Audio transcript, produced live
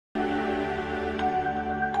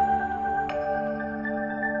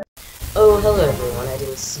Oh, hello everyone. I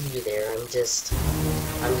didn't see you there. I'm just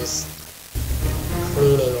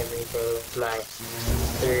cleaning everything with my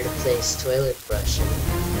third place toilet brush.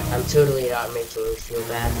 And I'm totally not making you feel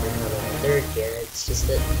bad for coming third here. It's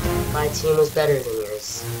just that my team was better than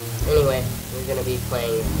yours. Anyway, we're gonna be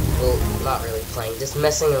playing, well, not really playing, just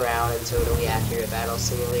messing around in Totally Accurate Battle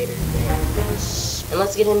Simulator today. And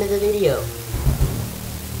let's get into the video.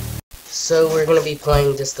 So we're gonna be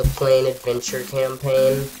playing just the plain adventure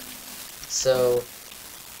campaign. So,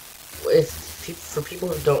 for people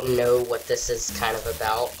who don't know what this is kind of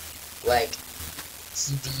about, like,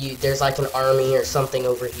 there's like an army or something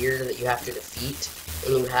over here that you have to defeat,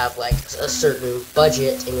 and you have like a certain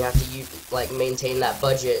budget, and you have to like maintain that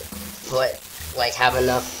budget, but like have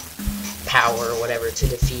enough power or whatever to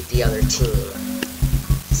defeat the other team.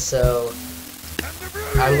 So,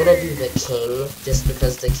 I'm gonna do the king, just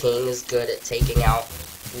because the king is good at taking out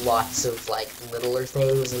lots of like littler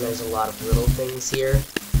things, and there's a lot of little things here.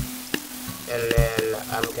 And then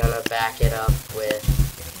I'm gonna back it up with,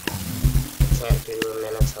 can't do a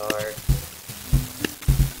minotaur.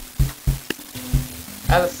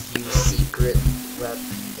 I have a few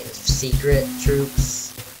secret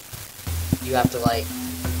troops. You have to like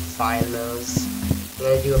find those. I'm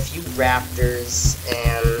gonna do a few raptors,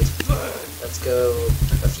 and let's go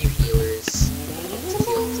a few healers to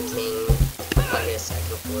heal the king. I guess I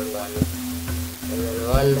can afford one. And then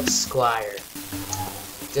one squire.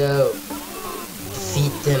 Go.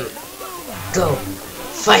 Defeat them. Go.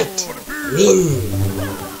 Fight. Win.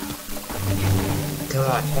 Come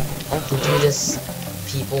on. You can do this,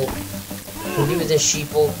 people. You can do this,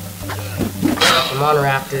 sheeple. Come on,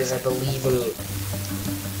 Raptors. I believe in you.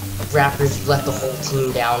 Raptors, you let the whole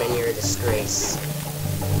team down and you're a disgrace.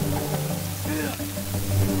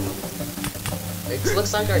 It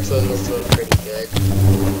looks like our king is doing pretty good.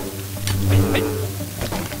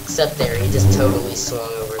 Except there, he just totally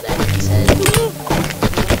swung over that guy's head.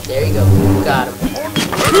 There you go. Got him.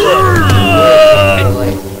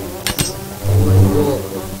 Boy.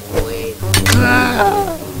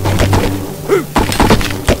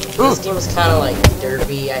 This game is kind of like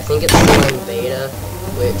derpy. I think it's still in beta,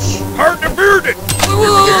 which hard to beard it.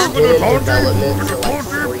 It's been in development for like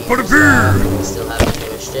 4 years now, and we still haven't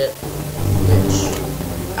finished it. Which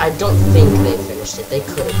I don't think they finished it. They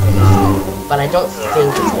could have finished it, but I don't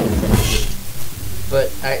think it's been finished.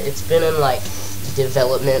 But it's been in like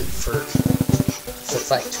development since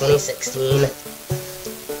like 2016.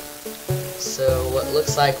 So what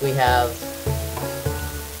looks like we have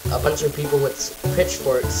a bunch of people with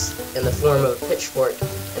pitchforks in the form of a pitchfork,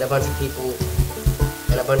 and a bunch of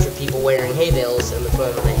people wearing hay bales in the form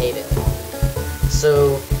of a hay bale.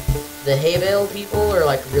 So the hay bale people are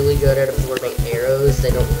like really good at absorbing arrows. They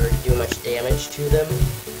don't really do much damage to them.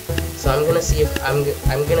 So I'm gonna see if I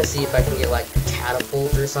can get like a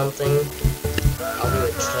catapult or something. I'll do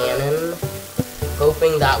a cannon,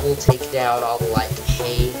 hoping that will take down all the like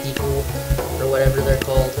hay people or whatever they're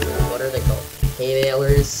called. What are they called? Hay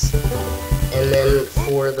balers. And then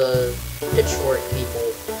for the pitchfork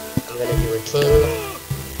people, I'm gonna do a king,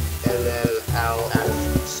 and then I'll add a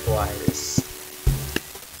few squires.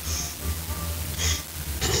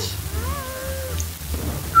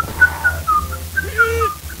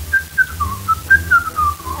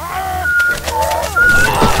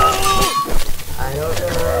 I don't know if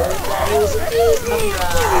that music is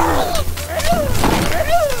copyright.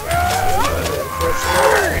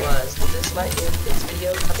 Unfortunately it was, but this might get this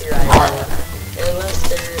video copyrighted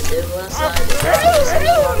unless I just do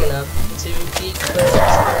long enough to be close.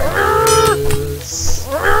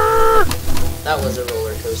 That was a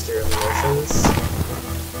roller coaster of emotions.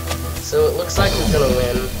 So it looks like we're gonna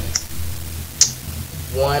win.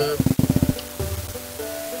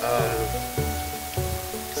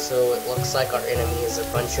 So it looks like our enemy is a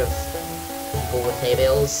bunch of people with hay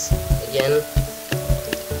bales again.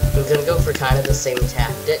 I'm gonna go for kind of the same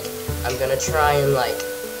tactic. I'm gonna try and like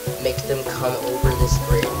make them come over this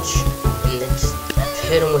bridge and then just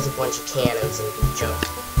hit them with a bunch of cannons and jump.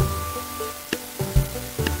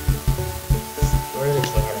 Where are the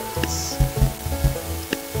cannons?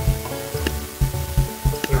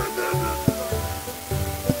 Here we go.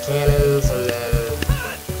 Cannons, and then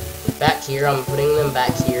back here, I'm putting them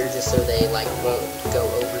back here just so they like won't go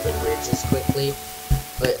over the bridge as quickly.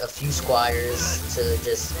 But a few squires to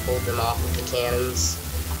just hold them off with the cannons.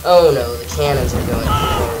 Oh no, the cannons are going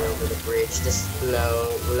over the bridge. Just no,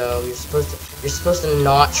 you're supposed to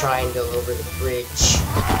not try and go over the bridge.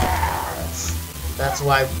 That's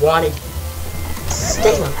why I wanted to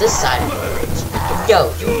stay on this side of the bridge.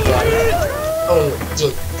 Yo, you wanted. Oh no,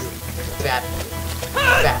 didn't. Bad.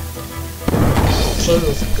 The king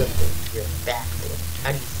was a good thing. You're a bad boy.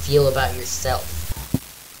 How do you feel about yourself?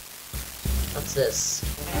 What's this?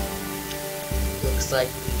 Looks like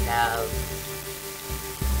we have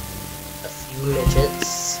a few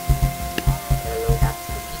midgets, and we have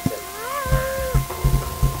to beat them.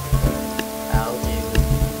 I'll do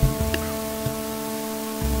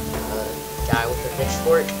a guy with a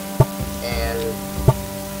pitchfork, and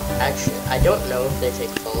actually, I don't know if they take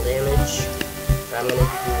fall damage, but I'm gonna do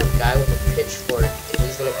a guy with a pitchfork, and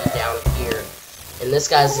he's gonna be down here. And this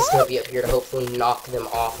guy's just gonna be up here to hopefully knock them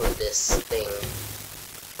off of this thing.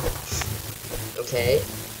 Okay.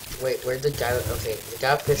 Wait, where'd the guy... Okay, the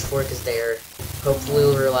guy with pitchfork is there. Hopefully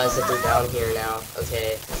we'll realize that they're down here now.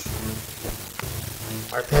 Okay.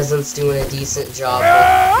 Our peasant's doing a decent job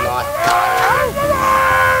of not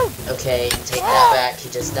dying. Okay, take that back, he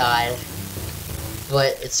just died.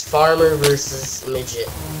 But it's farmer versus midget.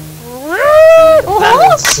 The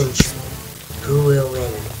battle of the century. Who will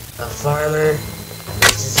win? A farmer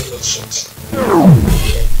versus a midget.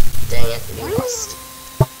 Dang it, we lost.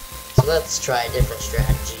 So let's try a different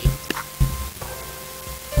strategy.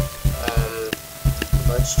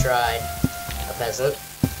 Let's try a peasant,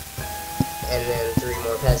 and then 3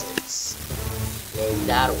 more peasants. Maybe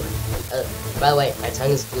that'll work. By the way, my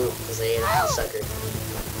tongue is blue because I ate a few sucker.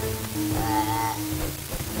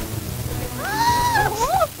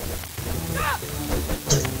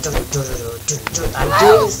 I'm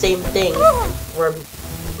doing the same thing where I'm,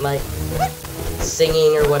 like,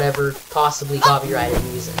 singing or whatever, possibly copyrighted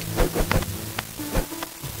music.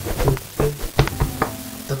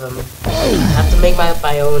 I have to make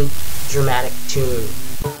my own dramatic tune.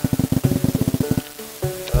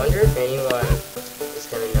 I wonder if anyone is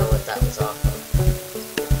gonna know what that was off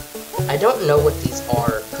of. I don't know what these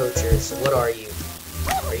are, coachers. What are you?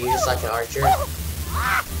 Are you just like an archer?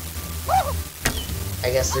 I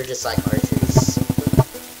guess they're just like archers.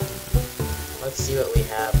 Let's see what we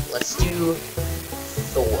have. Let's do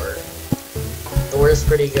Thor. Thor is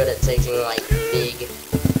pretty good at taking like big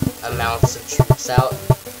amounts of troops out,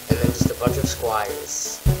 and then just a bunch of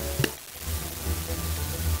squires.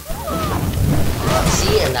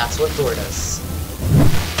 See, and that's what Thor does.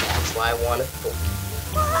 That's why I wanted Thor.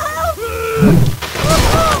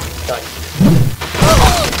 Done.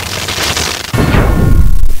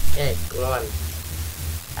 Okay, go on.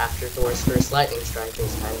 After Thor's first lightning strike,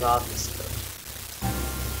 it's kind of obvious though.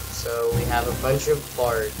 So we have a bunch of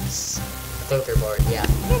bards. I think they're bards, yeah.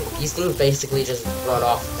 These things basically just run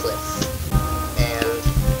off a cliff. And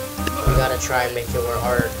we gotta try and make it where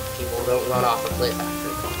our people don't run off a cliff after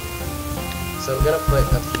them. So I'm gonna put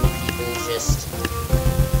a few people just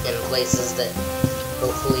in places that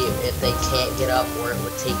hopefully if they can't get up, or it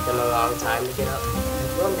would take them a long time to get up.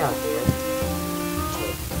 Put one down here.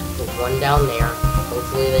 Okay. Put one down there.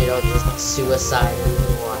 Hopefully they don't just suicide into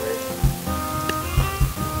the water.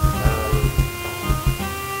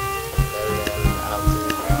 And then I'll do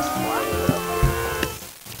that farther up.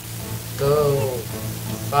 Go!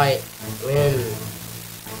 Fight! Win!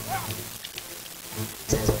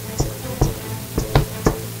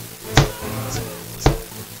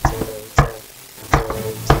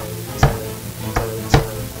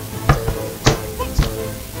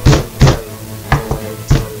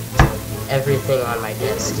 Everything on my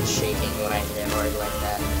desk is shaking when I hit it hard like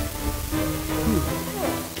that.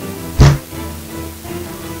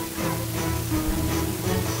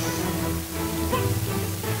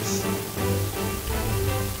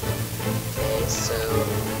 Okay, so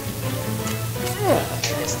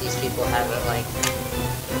I guess these people haven't like.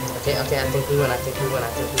 Okay, I think we win. I think we win.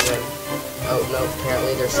 Oh no,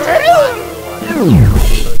 apparently they're still alive in the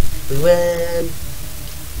water. We win.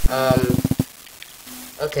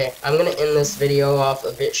 Okay, I'm gonna end this video off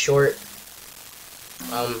a bit short.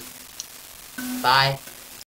 Bye.